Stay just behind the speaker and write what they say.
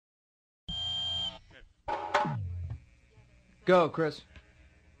Go, Chris.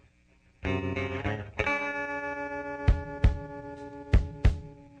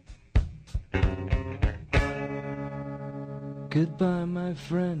 Goodbye, my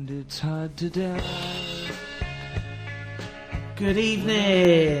friend, it's hard to die. Good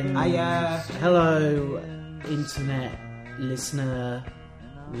evening. Hiya. Hello, internet listener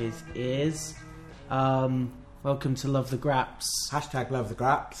with ears. Welcome to Love the Graps. Hashtag love the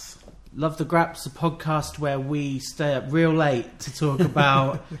graps. Love the Graps, a podcast where we stay up real late to talk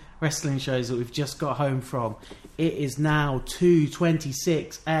about wrestling shows that we've just got home from. It is now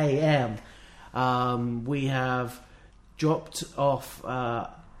 2:26 a.m. We have dropped off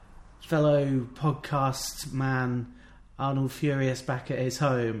fellow podcast man Arnold Furious back at his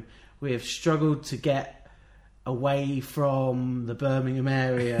home. We have struggled to get away from the Birmingham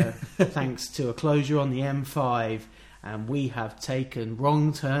area thanks to a closure on the M5, and we have taken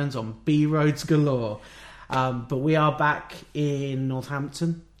wrong turns on B roads galore. But we are back in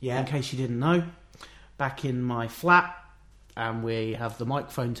Northampton, in case you didn't know, back in my flat, and we have the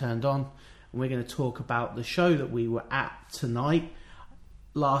microphone turned on, and we're going to talk about the show that we were at tonight,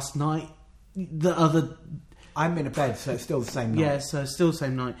 last night, I'm in a bed, so it's still the same night. Yeah, so still the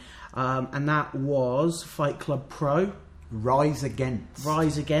same night. And that was Fight Club Pro. Rise Against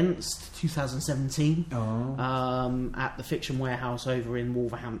 2017. Oh. At the Fiction Warehouse over in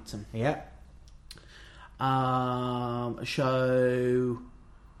Wolverhampton. Yeah. A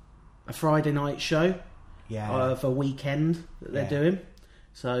Friday night show. Yeah. Of a weekend that they're doing.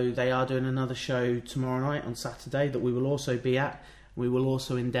 So they are doing another show tomorrow night on Saturday that we will also be at. We will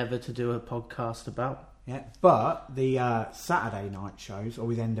also endeavour to do a podcast about. Yeah, but the Saturday night shows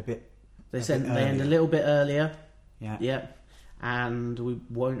always end a bit. They end a little bit earlier. Yeah. Yeah. And we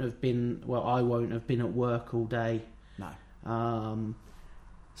won't have been. Well, I won't have been at work all day. No.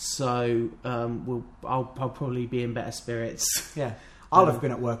 I'll probably be in better spirits. Yeah. I'll have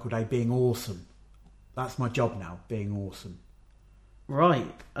been at work all day being awesome. That's my job now, being awesome.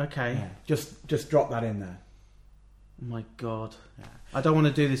 Right. Okay. Yeah. Just drop that in there. Oh my God. Yeah. I don't want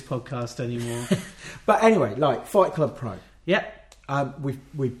to do this podcast anymore. But anyway, like Fight Club Pro. Yep.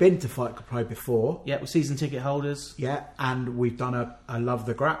 We've been to Fight Club Pro before. Yeah, we're season ticket holders. Yeah, and we've done a Love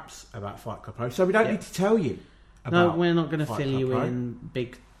the Graps about Fight Club Pro, so we don't need to tell you about. No, we're not going to Fight fill Club you Pro. in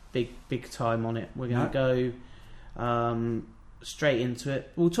big time on it. We're going to go straight into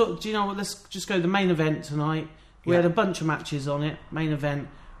it. We'll talk. Do you know what? Let's just go to the main event tonight. We had a bunch of matches on it. Main event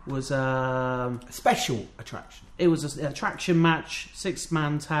was a special attraction. It was an attraction match,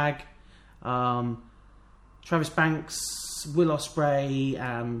 6-man tag. Travis Banks, Will Ospreay,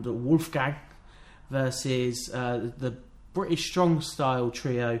 and Wolfgang versus the British Strong Style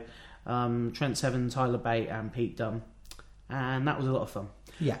trio, Trent Seven, Tyler Bate, and Pete Dunne, and that was a lot of fun.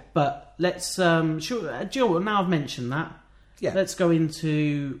 Yeah, but let's. Jill, now I've mentioned that. Yeah, let's go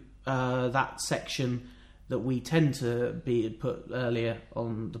into that section that we tend to be put earlier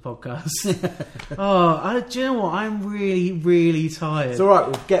on the podcast. Do you know what? I'm really, really tired. It's all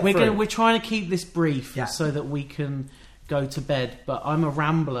right. We're trying to keep this brief so that we can go to bed. But I'm a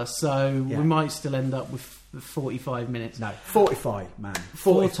rambler, so we might still end up with 45 minutes. No, 45, man.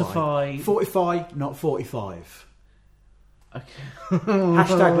 45. 45, not 45. Okay.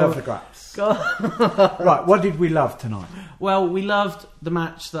 Hashtag love the graps. Right, what did we love tonight? Well, we loved the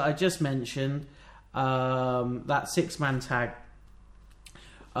match that I just mentioned. That 6-man tag,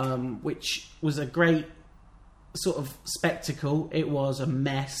 which was a great sort of spectacle. It was a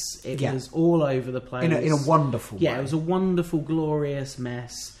mess. It was all over the place in a wonderful way. It was a wonderful, glorious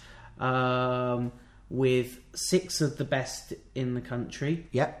mess with 6 of the best in the country.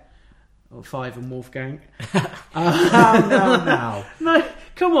 Yep. Or 5 in Wolfgang. No,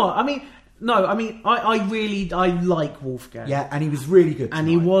 come on. I like Wolfgang. Yeah, and he was really good tonight. And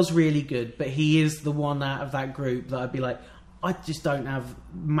he was really good, but he is the one out of that group that I'd be like, I just don't have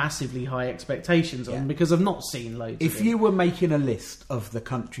massively high expectations on because I've not seen loads of him. If you were making a list of the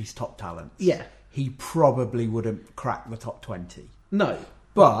country's top talents, he probably wouldn't crack the top 20. No.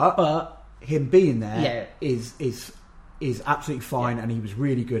 But him being there is absolutely fine, and he was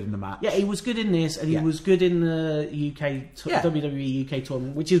really good in the match. Yeah, he was good in this, and he was good in the WWE UK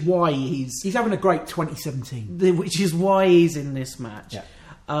tournament, which is why he's having a great 2017. Which is why he's in this match. Yeah.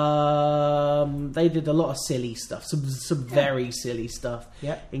 They did a lot of silly stuff, some very silly stuff,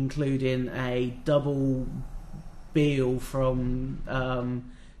 including a double Beal from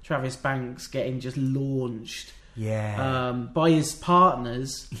Travis Banks getting just launched by his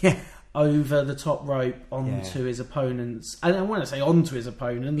partners over the top rope onto his opponents. And when I say onto his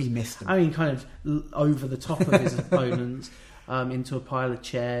opponents, he missed them. I mean kind of over the top of his opponents. into a pile of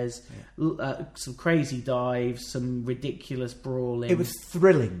chairs, some crazy dives, some ridiculous brawling. It was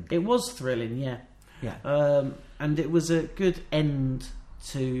thrilling. It was thrilling, yeah. Yeah. And it was a good end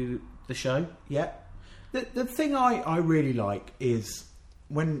to the show. Yeah. The thing I really like is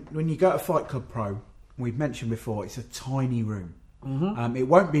when you go to Fight Club Pro, we've mentioned before, it's a tiny room. Mm-hmm. It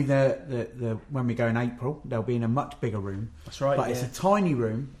won't be the when we go in April. They'll be in a much bigger room. That's right. But it's a tiny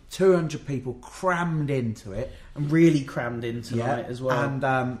room, 200 people crammed into it, and really crammed in tonight as well.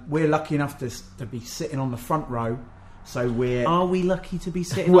 And we're lucky enough to be sitting on the front row. So are we lucky to be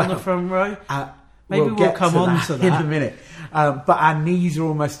sitting on the front row? Maybe we'll come on to that in a minute. But our knees are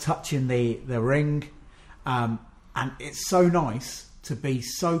almost touching the ring, and it's so nice to be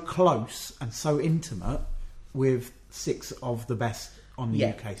so close and so intimate with 6 of the best on the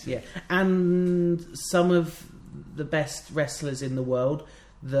UK scene. Yeah, and some of the best wrestlers in the world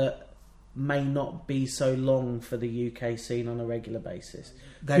that may not be so long for the UK scene on a regular basis.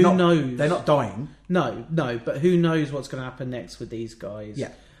 Who knows? They're not dying. No, but who knows what's going to happen next with these guys?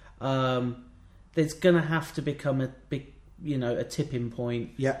 Yeah. There's going to have to become a big, a tipping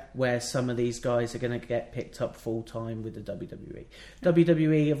point where some of these guys are going to get picked up full time with the WWE.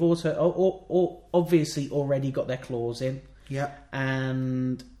 WWE have also obviously already got their claws in. Yeah.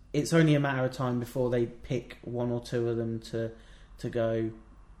 And it's only a matter of time before they pick 1 or 2 of them to go,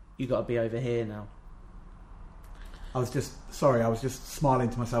 you got to be over here now. I was just smiling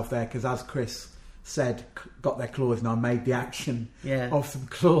to myself there because as Chris said, got their claws, and I made the action of some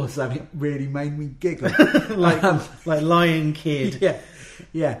claws, and it really made me giggle. like Lion Kid.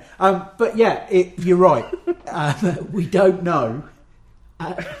 Yeah. But yeah, you're right. We don't know.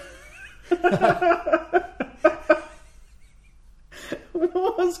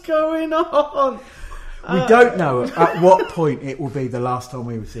 What's going on? We don't know at what point it will be the last time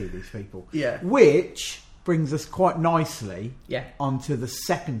we will see these people. Yeah. Which brings us quite nicely Yeah. onto the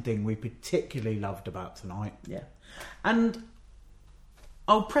second thing we particularly loved about tonight. Yeah. And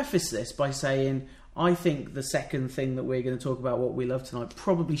I'll preface this by saying I think the second thing that we're going to talk about, what we love tonight,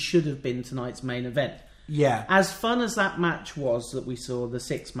 probably should have been tonight's main event. Yeah. As fun as that match was that we saw, the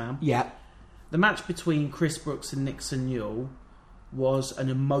 6-man, Yeah. the match between Chris Brooks and Nixon Newell was an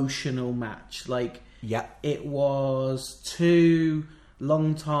emotional match. Like, Yeah. it was 2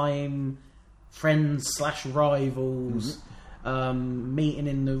 long-time friends / rivals meeting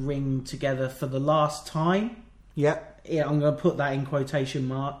in the ring together for the last time. Yeah. Yeah, I'm going to put that in quotation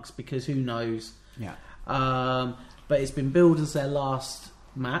marks because who knows. Yeah. But it's been billed as their last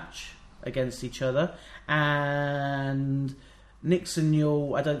match against each other. And Nixon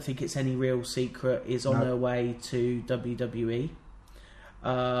Newell, I don't think it's any real secret, is on her way to WWE.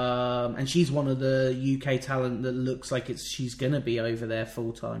 And she's one of the UK talent that looks like she's going to be over there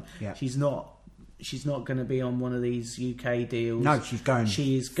full time. Yeah. She's not going to be on one of these UK deals. No, she's going.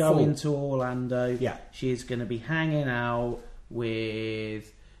 She is going to Orlando. Yeah. She is going to be hanging out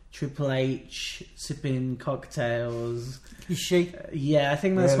with Triple H, sipping cocktails. Is she? Yeah, I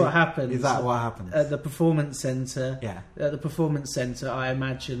think that's Really? what happens. Is that what happens? At the Performance Centre? Yeah. At the Performance Centre, I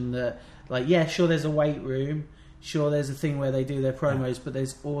imagine that, sure, there's a weight room. Sure, there's a thing where they do their promos, but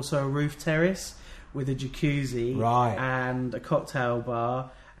there's also a roof terrace with a jacuzzi and a cocktail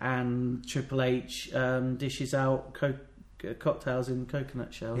bar, and Triple H dishes out cocktails in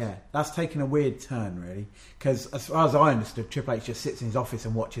coconut shells. Yeah, that's taken a weird turn, really, because as far as I understood, Triple H just sits in his office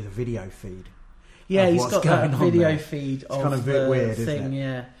and watches a video feed. Yeah, he's got that video feed of kind of a bit weird, thing. isn't it?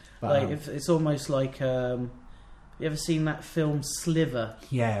 Yeah, But, it's almost like. You ever seen that film Sliver?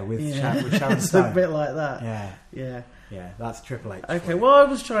 Yeah, with Yeah. Sharon It's Stone. a bit like that. Yeah, that's Triple H. Okay, well, I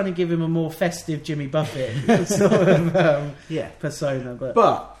was trying to give him a more festive Jimmy Buffett sort of persona.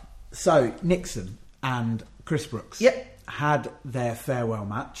 But so Nixon and Chris Brooks had their farewell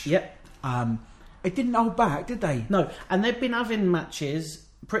match. Yep. It didn't hold back, did they? No, and they've been having matches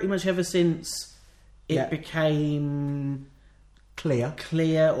pretty much ever since it became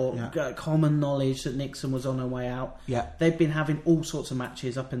clear or common knowledge that Nixon was on her way out. Yeah. They've been having all sorts of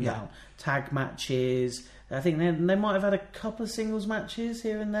matches up and down. Tag matches. I think they might have had a couple of singles matches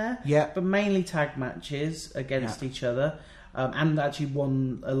here and there. Yeah. But mainly tag matches against each other. And actually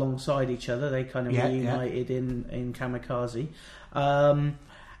one alongside each other. They kind of reunited in Kamikaze. And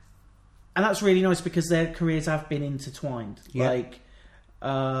that's really nice because their careers have been intertwined. Yeah.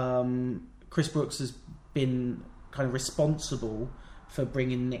 Chris Brooks has been kind of responsible for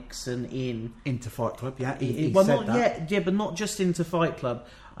bringing Nixon into Fight Club. Yeah, he well, said not that. yet, but not just into Fight Club.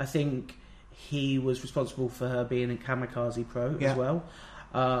 I think he was responsible for her being in Kamikaze Pro as well.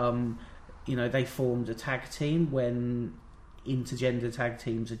 They formed a tag team when intergender tag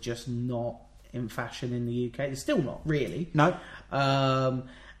teams are just not in fashion in the UK. It's still not really. No.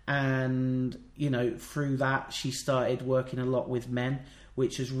 And, you know, through that, she started working a lot with men,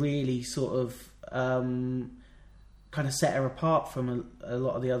 which has really sort of kind of set her apart from a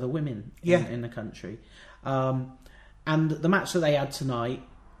lot of the other women in the country. And the match that they had tonight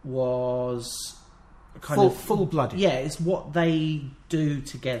was kind of full-blooded. Yeah, it's what they do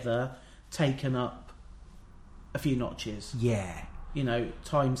together, taken up a few notches. Yeah. You know,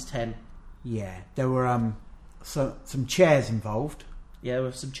 times 10. Yeah. There were some chairs involved. Yeah,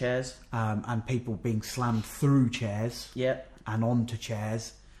 with some chairs. And people being slammed through chairs. Yeah. And onto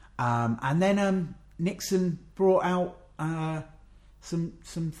chairs. And then Nixon brought out some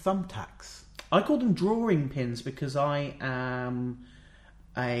thumbtacks. I call them drawing pins because I am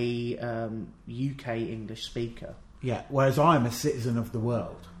a UK English speaker. Yeah, whereas I'm a citizen of the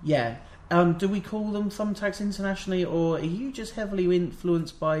world. Yeah. Do we call them thumbtacks internationally, or are you just heavily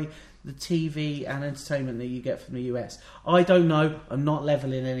influenced by the TV and entertainment that you get from the US? I don't know. I'm not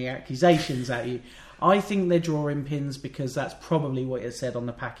levelling any accusations at you. I think they're drawing pins because that's probably what it said on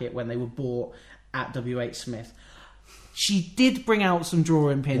the packet when they were bought at WH Smith. She did bring out some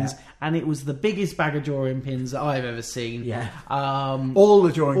drawing pins, and it was the biggest bag of drawing pins that I've ever seen. Yeah. All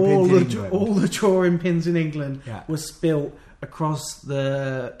the drawing pins in England. All the drawing pins in England Yeah. were spilt across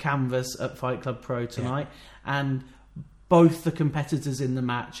the canvas at Fight Club Pro tonight, and both the competitors in the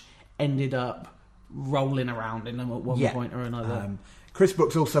match ended up rolling around in them at one point or another. Chris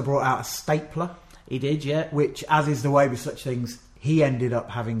Brooks also brought out a stapler. He did, yeah. Which, as is the way with such things, he ended up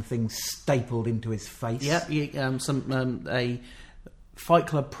having things stapled into his face. Yep, a Fight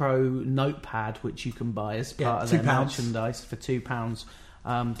Club Pro notepad which you can buy as part of their merchandise for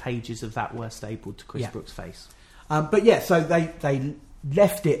 £2. Pages of that were stapled to Chris Brooks' face. But yeah, so they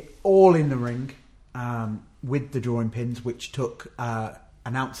left it all in the ring with the drawing pins, which took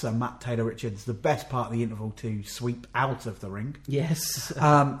announcer Matt Taylor-Richards the best part of the interval to sweep out of the ring. Yes.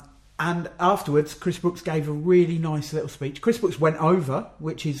 And afterwards, Chris Brooks gave a really nice little speech. Chris Brooks went over,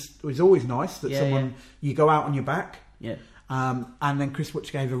 which was always nice, that you go out on your back. Yeah. And then Chris Brooks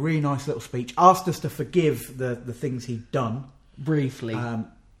gave a really nice little speech, asked us to forgive the things he'd done. Briefly.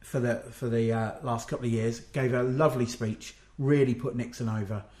 For the last couple of years. Gave a lovely speech, really put Nixon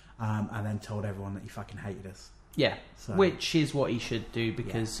over, and then told everyone that he fucking hated us. Yeah, which is what he should do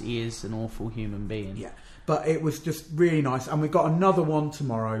because he is an awful human being. Yeah, but it was just really nice. And we've got another one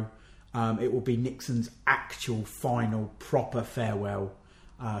tomorrow. It will be Nixon's actual final proper farewell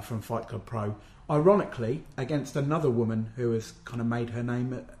from Fight Club Pro. Ironically, against another woman who has kind of made her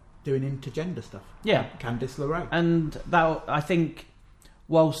name at doing intergender stuff. Yeah. Candice LeRae. And that, I think,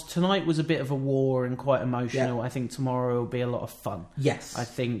 whilst tonight was a bit of a war and quite emotional, I think tomorrow will be a lot of fun. Yes. I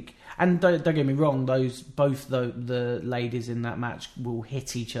think... And don't get me wrong, both the ladies in that match will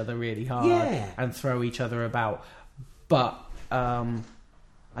hit each other really hard and throw each other about. But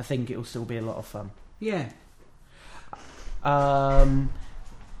I think it will still be a lot of fun. Yeah.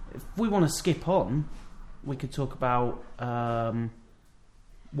 If we want to skip on, we could talk about one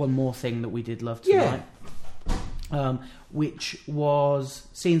more thing that we did love tonight. Which was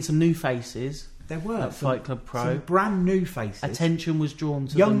seeing some new faces. There were at Fight Club Pro. Some brand new faces. Attention was drawn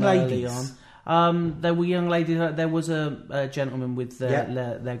to young them ladies. early on. There were young ladies. There was a gentleman with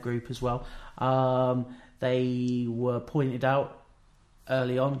their group as well. They were pointed out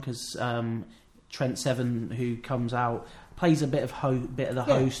early on because Trent Seven, who comes out, plays a bit of the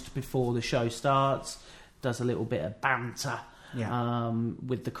host before the show starts. Does a little bit of banter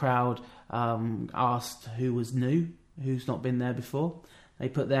with the crowd. Asked who was new, who's not been there before. They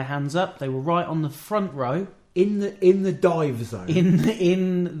put their hands up. They were right on the front row in the dive zone.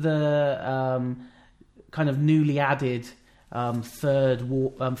 In the kind of newly added fourth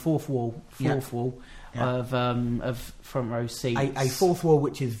wall of front row seats. A fourth wall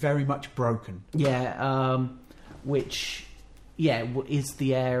which is very much broken. Which is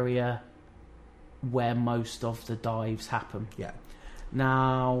the area where most of the dives happen. Yeah.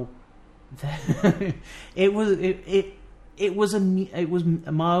 Now, it was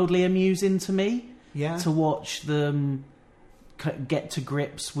mildly amusing to me to watch them get to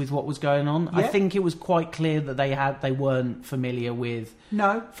grips with what was going on. I think it was quite clear that they weren't familiar with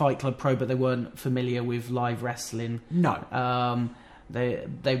Fight Club Pro, but they weren't familiar with live wrestling. No.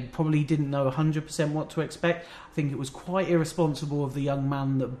 They probably didn't know 100% what to expect. I think it was quite irresponsible of the young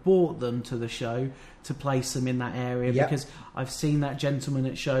man that brought them to the show to place them in that area because I've seen that gentleman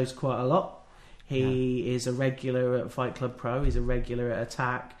at shows quite a lot. He is a regular at Fight Club Pro. He's a regular at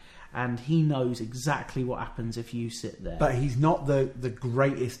Attack. And he knows exactly what happens if you sit there. But he's not the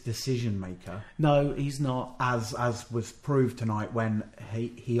greatest decision maker. No, he's not. As was proved tonight when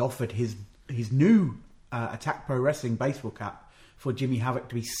he offered his his new Attack Pro Wrestling baseball cap for Jimmy Havoc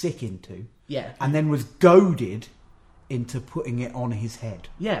to be sick into. Yeah. And then was goaded into putting it on his head.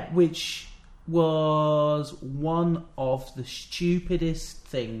 Yeah, which was one of the stupidest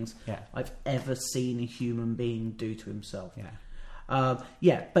things I've ever seen a human being do to himself. But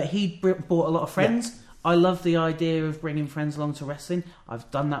he brought a lot of friends. Yeah. I love the idea of bringing friends along to wrestling. I've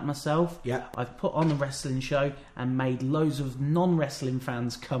done that myself. Yeah. I've put on a wrestling show and made loads of non-wrestling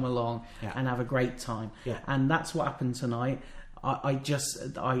fans come along and have a great time. Yeah. And that's what happened tonight. I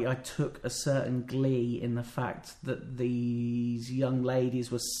took a certain glee in the fact that these young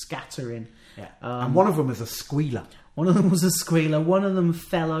ladies were scattering. Yeah. And one of them was a squealer. One of them was a squealer. One of them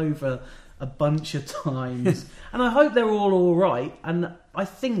fell over a bunch of times. And I hope they're all right. And I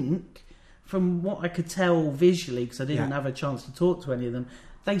think, from what I could tell visually, because I didn't have a chance to talk to any of them,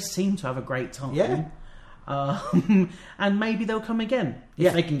 they seem to have a great time. Yeah. And maybe they'll come again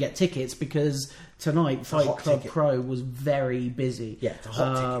if they can get tickets, because tonight Fight Club Pro was very busy. Yeah, it's a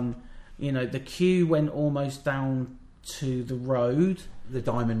hot ticket. You know, the queue went almost down to the road. The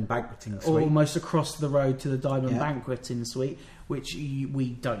Diamond Banqueting Suite. Almost across the road to the Diamond Banqueting Suite, which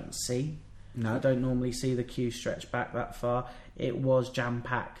we don't see. No. I don't normally see the queue stretch back that far. It was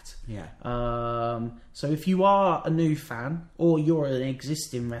jam-packed. Yeah. So if you are a new fan, or you're an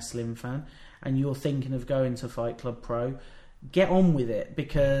existing wrestling fan, and you're thinking of going to Fight Club Pro, get on with it,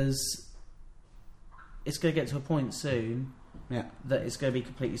 because it's going to get to a point soon that it's going to be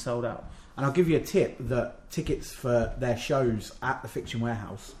completely sold out. And I'll give you a tip that tickets for their shows at the Fiction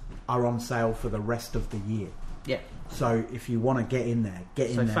Warehouse are on sale for the rest of the year. Yeah. So if you want to get in there,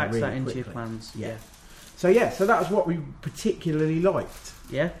 get in there really quickly. So factor that into your plans. Yeah. So that was what we particularly liked.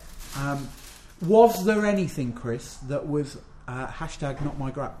 Yeah. Was there anything, Chris, that was hashtag not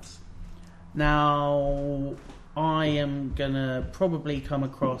my graps? Now, I am going to probably come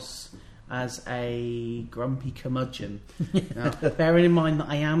across as a grumpy curmudgeon. Now, bearing in mind that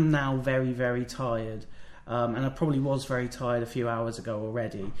I am now very, very tired, and I probably was very tired a few hours ago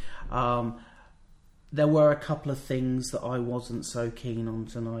already, there were a couple of things that I wasn't so keen on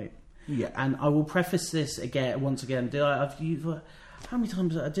tonight. Yeah. And I will preface this once again. How many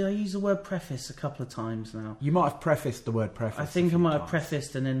times did I use the word preface? A couple of times now. You might have prefaced the word preface. I think I might have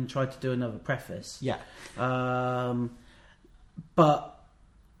prefaced and then tried to do another preface. Yeah. But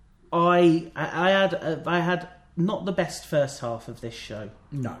I had not the best first half of this show.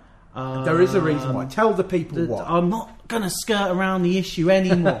 No. There is a reason why. Tell the people why. I'm not going to skirt around the issue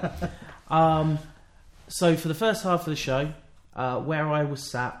anymore. So for the first half of the show, where I was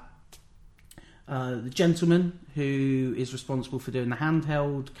sat, the gentleman who is responsible for doing the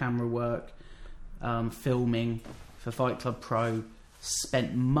handheld camera work, filming for Fight Club Pro,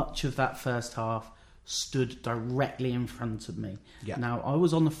 spent much of that first half stood directly in front of me. Yeah. Now, I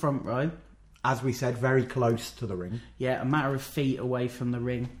was on the front row. As we said, very close to the ring. Yeah, a matter of feet away from the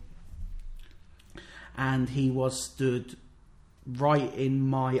ring. And he was stood right in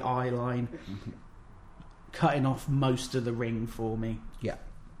my eye line, cutting off most of the ring for me. Yeah.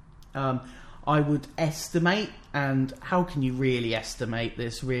 I would estimate, and how can you really estimate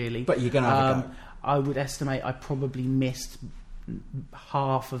this, really? But you're going to have a go. I would estimate I probably missed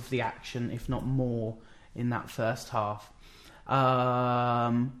half of the action, if not more, in that first half.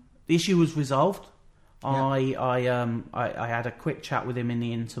 The issue was resolved. Yeah. I had a quick chat with him in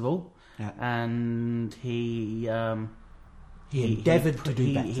the interval, and he endeavoured to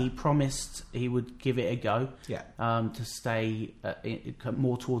do better. He promised he would give it a go. Yeah. To stay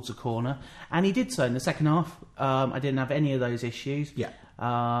more towards the corner, and he did so in the second half. I didn't have any of those issues. Yeah.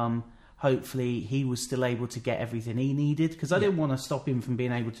 Hopefully, he was still able to get everything he needed, because I didn't want to stop him from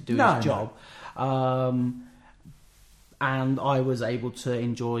being able to do his job. And I was able to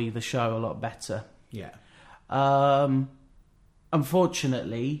enjoy the show a lot better. Yeah.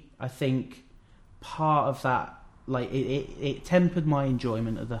 Unfortunately, I think part of that, like, it tempered my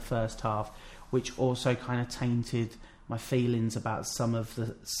enjoyment of the first half, which also kind of tainted my feelings about some of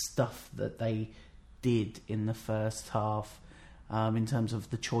the stuff that they did in the first half, in terms of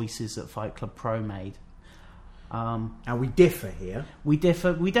the choices that Fight Club Pro made. And we differ here. We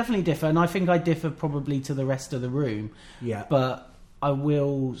definitely differ, and I think I differ probably to the rest of the room. Yeah. But I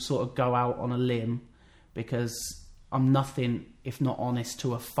will sort of go out on a limb, because I'm nothing if not honest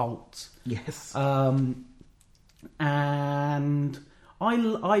to a fault. Yes. And I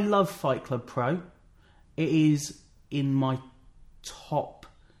love Fight Club Pro. It is in my top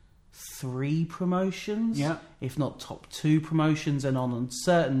 3 promotions, if not top 2 promotions, and on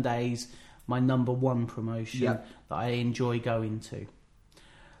certain days, my number 1 promotion that I enjoy going to.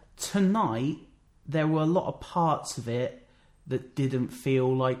 Tonight, there were a lot of parts of it that didn't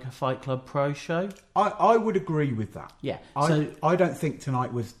feel like a Fight Club Pro show. I would agree with that. Yeah. I don't think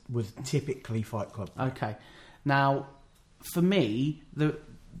tonight was typically Fight Club. Okay. Now, for me,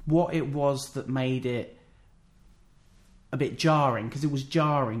 what it was that made it a bit jarring, because it was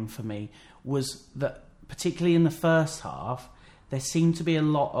jarring for me, was that particularly in the first half, there seemed to be a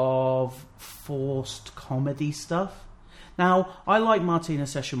lot of forced comedy stuff. Now, I like Martina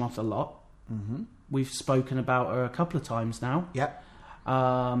Seshamoth a lot. Mm-hmm. We've spoken about her a couple of times now. Yep.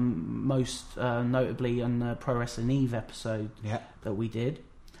 Most notably on the Pro Wrestling Eve episode that we did,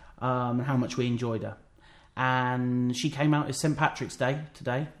 and how much we enjoyed her. And she came out as St. Patrick's Day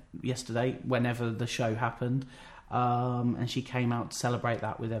yesterday, whenever the show happened. And she came out to celebrate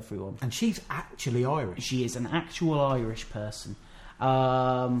that with everyone. And she's actually Irish. She is an actual Irish person.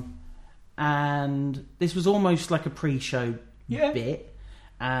 And this was almost like a pre-show bit.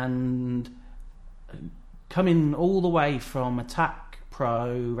 And coming all the way from Attack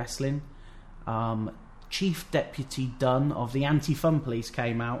Pro Wrestling, Chief Deputy Dunn of the Anti-Fun Police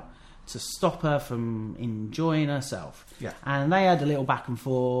came out to stop her from enjoying herself. Yeah. And they had a little back and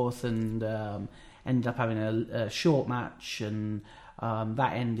forth and ended up having a short match, and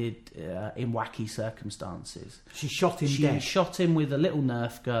that ended in wacky circumstances. She shot him She dead. shot him with a little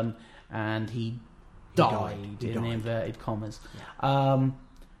Nerf gun, and he died in inverted commas. Yeah.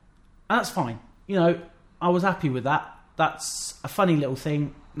 That's fine. You know, I was happy with that. That's a funny little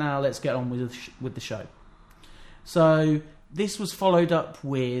thing. Now let's get on with the show. So this was followed up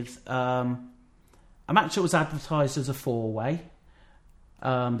with a match that was advertised as a 4-way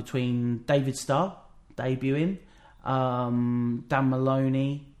between David Starr, debuting, Dan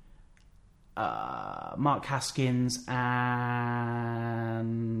Maloney, Mark Haskins, and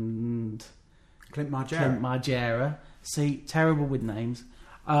Clint Margera. See, terrible with names.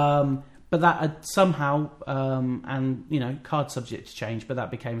 But that had somehow, and you know, card subject to change, but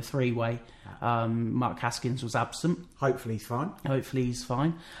that became a 3-way. Mark Haskins was absent. Hopefully he's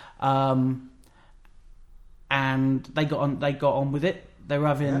fine. And they got on with it. They were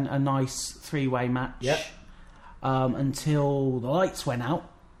having a nice 3-way match until the lights went out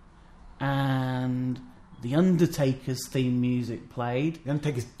and the Undertaker's theme music played. The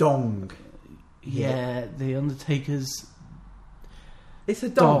Undertaker's dong. Yeah, the Undertaker's. It's a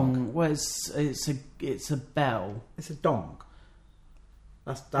dong. Well, it's a bell. It's a dong.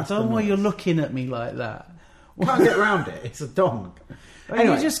 That's I don't know why you're looking at me like that. Can't get around it. It's a dong. Anyway,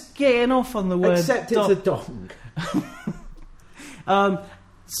 you're just getting off on the word. Except it's a dong.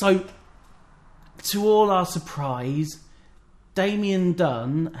 So, to all our surprise, Damien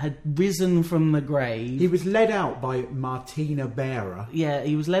Dunn had risen from the grave. He was led out by Martina Bearer. Yeah,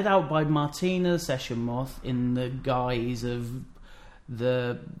 he was led out by Martina Seshamoth in the guise of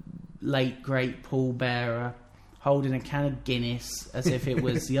the late, great Paul Bearer, holding a can of Guinness as if it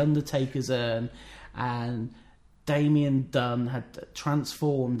was the Undertaker's urn, and Damien Dunn had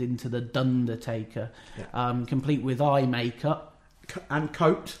transformed into the Dundertaker, complete with eye makeup. And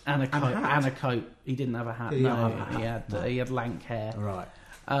coat. And a coat. hat. And a coat. He didn't have a hat. He He had lank hair. Right.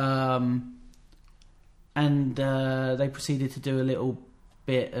 And they proceeded to do a little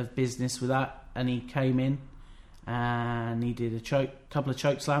bit of business with that. And he came in and he did a couple of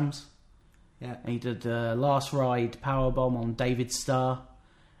choke slams. Yeah. He did a last ride powerbomb on David Starr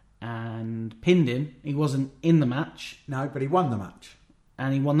and pinned him. He wasn't in the match. No, but he won the match.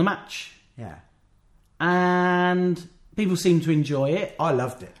 And he won the match. Yeah. And people seemed to enjoy it. I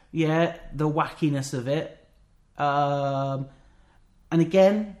loved it. Yeah, the wackiness of it. And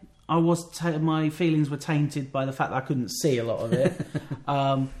again, my feelings were tainted by the fact that I couldn't see a lot of it.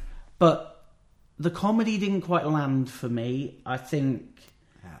 But the comedy didn't quite land for me. I think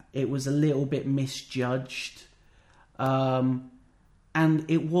it was a little bit misjudged. And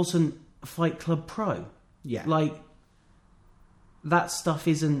it wasn't Fight Club Pro. Yeah. Like, that stuff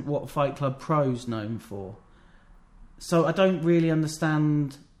isn't what Fight Club Pro's known for. So I don't really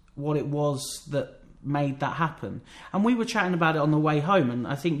understand what it was that made that happen. And we were chatting about it on the way home, and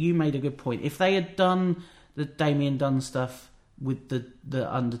I think you made a good point. If they had done the Damien Dunn stuff with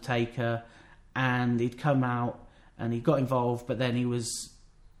the Undertaker, and he'd come out and he got involved, but then he was,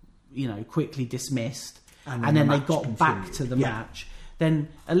 quickly dismissed, and then they got back to the match, then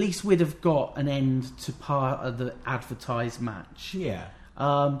at least we'd have got an end to part of the advertised match. Yeah.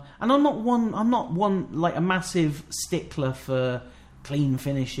 And I'm not one like a massive stickler for clean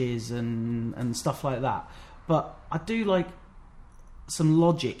finishes and stuff like that, but I do like some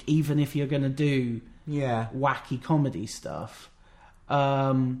logic, even if you're going to do wacky comedy stuff.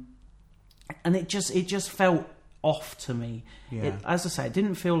 And it just felt off to me. As I say, it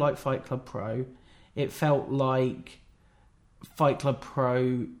didn't feel like Fight Club Pro. It felt like Fight Club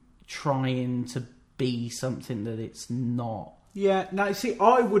Pro trying to be something that it's not. Yeah, no, see,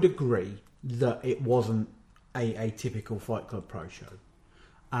 I would agree that it wasn't a typical Fight Club Pro show.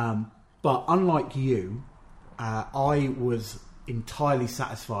 But unlike you, I was entirely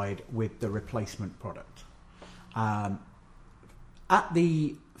satisfied with the replacement product. At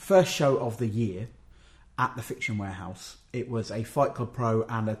the first show of the year at the Fiction Warehouse, it was a Fight Club Pro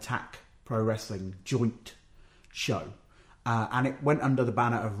and Attack Pro Wrestling joint show. And it went under the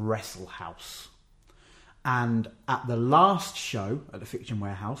banner of Wrestle House. And at the last show at the Fiction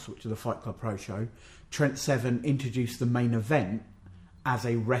Warehouse, which is the Fight Club Pro show, Trent Seven introduced the main event as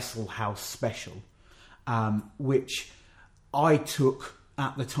a Wrestle House special, which I took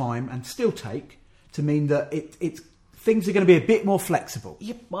at the time and still take to mean that it's things are going to be a bit more flexible.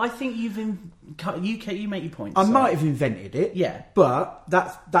 Yeah, I think you make your point. I might have invented it, yeah, but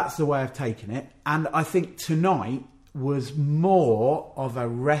that's the way I've taken it. And I think tonight was more of a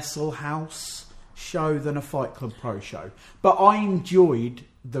Wrestle House show than a Fight Club Pro show. But I enjoyed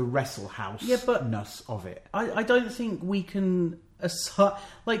the Wrestle House-ness of it. I don't think we can...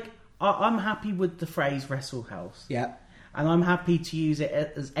 I'm happy with the phrase Wrestle House. Yeah. And I'm happy to use it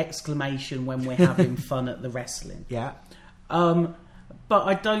as exclamation when we're having fun at the wrestling. Yeah. But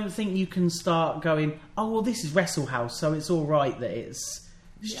I don't think you can start going, oh, well, this is Wrestle House, so it's all right that it's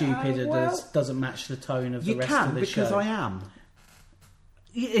stupid and doesn't match the tone of the rest of the show. You can, because I am.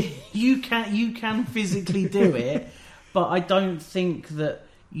 You can physically do it, but I don't think that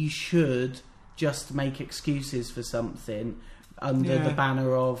you should just make excuses for something under the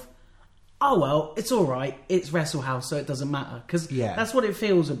banner of, oh well, it's all right, it's Wrestle House, so it doesn't matter. Because that's what it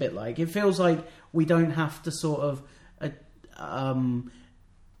feels a bit like. It feels like we don't have to sort of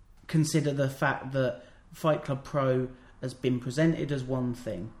consider the fact that Fight Club Pro has been presented as one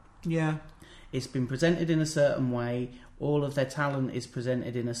thing. Yeah. It's been presented in a certain way. All of their talent is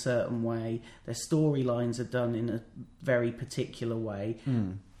presented in a certain way. Their storylines are done in a very particular way.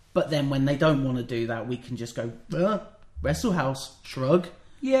 Mm. But then when they don't want to do that, we can just go, Wrestle House, shrug.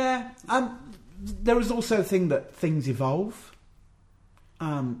 Yeah. There is also a thing that things evolve.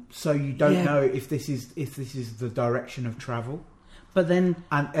 So you don't know if this is the direction of travel. But then...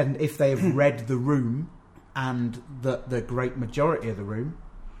 And if they have read the room, and the great majority of the room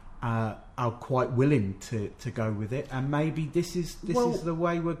are quite willing to go with it, and maybe this is the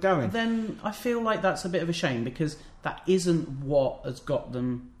way we're going. Then I feel like that's a bit of a shame, because that isn't what has got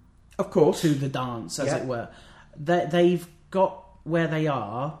them, of course, to the dance, as it were. They've got where they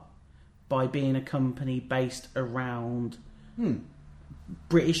are by being a company based around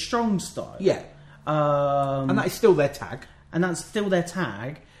British Strong Style. Yeah. And that is still their tag.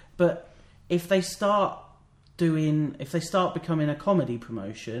 But if they start becoming a comedy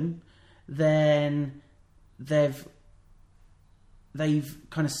promotion, then they've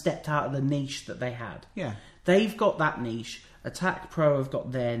kind of stepped out of the niche that they had. Yeah. They've got that niche. Attack Pro have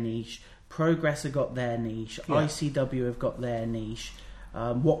got their niche. Progress have got their niche. Yeah. ICW have got their niche.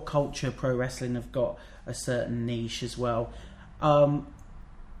 What Culture Pro Wrestling have got a certain niche as well.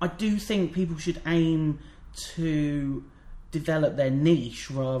 I do think people should aim to develop their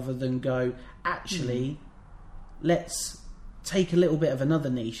niche rather than go, actually, let's take a little bit of another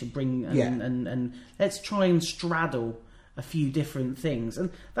niche and bring and let's try and straddle a few different things.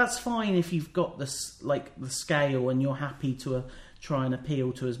 And that's fine if you've got the scale and you're happy to try and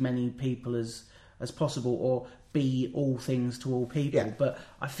appeal to as many people as possible, or be all things to all people. Yeah. But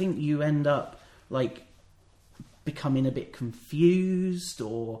I think you end up becoming a bit confused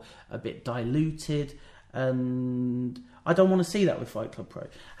or a bit diluted, and I don't want to see that with Fight Club Pro.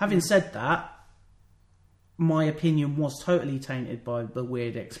 Having said that, my opinion was totally tainted by the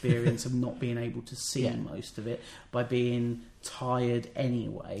weird experience of not being able to see most of it, by being tired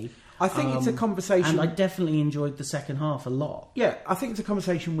anyway. I think it's a conversation... And I definitely enjoyed the second half a lot. Yeah, I think it's a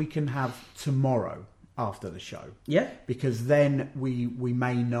conversation we can have tomorrow after the show. Yeah. Because then we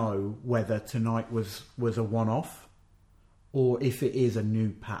may know whether tonight was a one-off or if it is a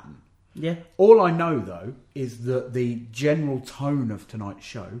new pattern. Yeah. All I know, though, is that the general tone of tonight's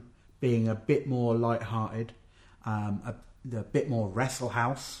show being a bit more light-hearted, a bit more Wrestle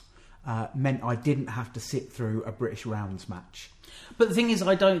House, meant I didn't have to sit through a British Rounds match. But the thing is,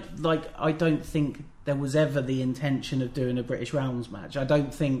 I don't think there was ever the intention of doing a British Rounds match. I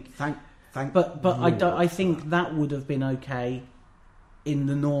don't think. But I think that would have been okay in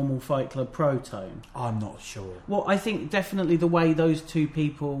the normal Fight Club Pro tone. I'm not sure. Well, I think definitely the way those two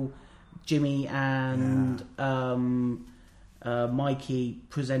people, Jimmy and Mikey,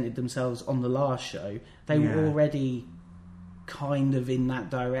 presented themselves on the last show, they were already kind of in that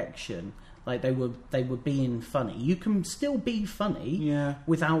direction. Like they were being funny. You can still be funny Yeah.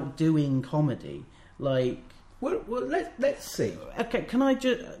 without doing comedy. Like, Well, let's see. okay, can I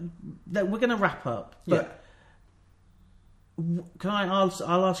just? We're going to wrap up, but can I?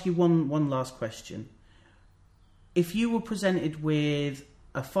 I'll ask you one last question. If you were presented with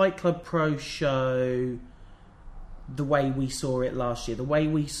a Fight Club Pro show, the way we saw it last year, the way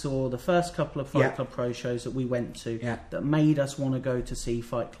we saw the first couple of Fight Club Pro shows that we went to, that made us want to go to see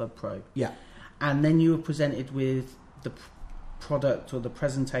Fight Club Pro, and then you were presented with the product or the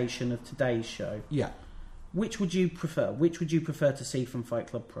presentation of today's show, which would you prefer? Which would you prefer to see from Fight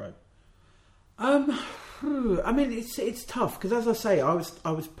Club Pro? I mean, it's tough because, as I say, I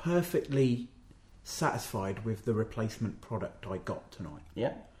was perfectly satisfied with the replacement product I got tonight.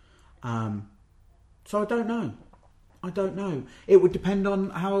 Yeah. So I don't know. It would depend on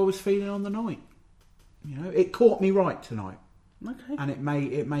how I was feeling on the night. You know, it caught me right tonight. Okay. And it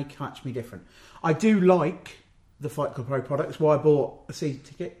may catch me different. I do like the Fight Club Pro products. Why I bought a season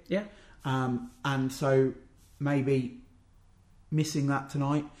ticket. Yeah. And so maybe missing that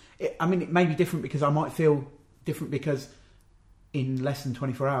tonight. It may be different because I might feel different because in less than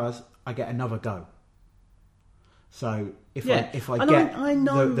 24 hours I get another go. So if I get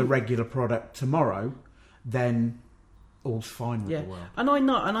the regular product tomorrow, then all's fine with the world.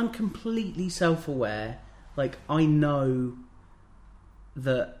 And I'm completely self-aware. Like, I know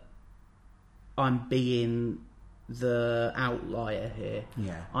that I'm being the outlier here.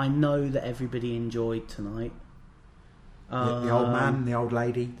 Yeah. I know that everybody enjoyed tonight. The old man, the old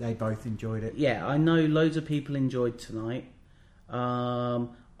lady, they both enjoyed it. Yeah, I know loads of people enjoyed tonight.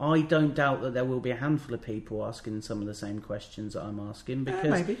 I don't doubt that there will be a handful of people asking some of the same questions that I'm asking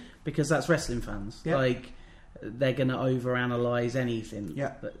because that's wrestling fans. Yeah. Like, they're going to overanalyze anything.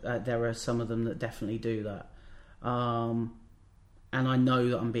 Yeah. There are some of them that definitely do that. And I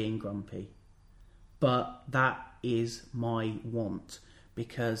know that I'm being grumpy. But that is my want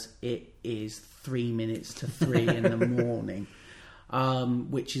because it is 3 minutes to 3 in the morning.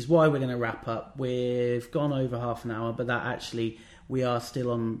 Which is why we're going to wrap up. We've gone over half an hour, but that actually... We are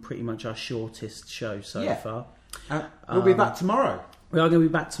still on pretty much our shortest show so far. We'll be back tomorrow. We are going to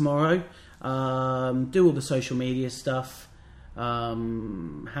be back tomorrow. Do all the social media stuff.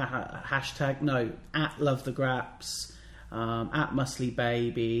 Hashtag at Love the Graps, at Muscly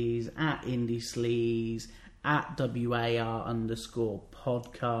Babies, at Indie Sleaze, at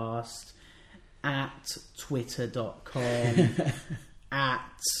WAR_podcast, at Twitter.com,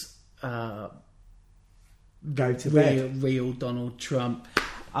 at... Go to bed. Real Donald Trump.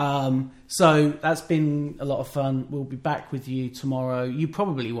 So that's been a lot of fun. We'll be back with you tomorrow. You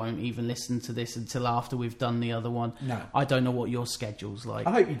probably won't even listen to this until after we've done the other one. No. I don't know what your schedule's like.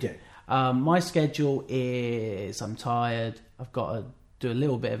 I hope you do. My schedule is I'm tired. I've got to do a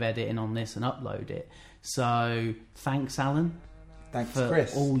little bit of editing on this and upload it. So thanks, Alan. Thanks, for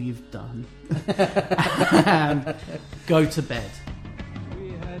Chris. all you've done. And go to bed. We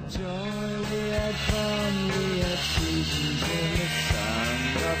had joy, we had fun, we had seasons in the sun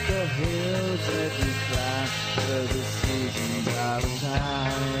of the hills that we climbed for the seasons of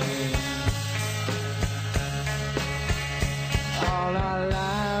time. All our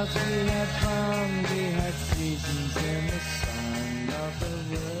lives we had fun, we had seasons in the sun of the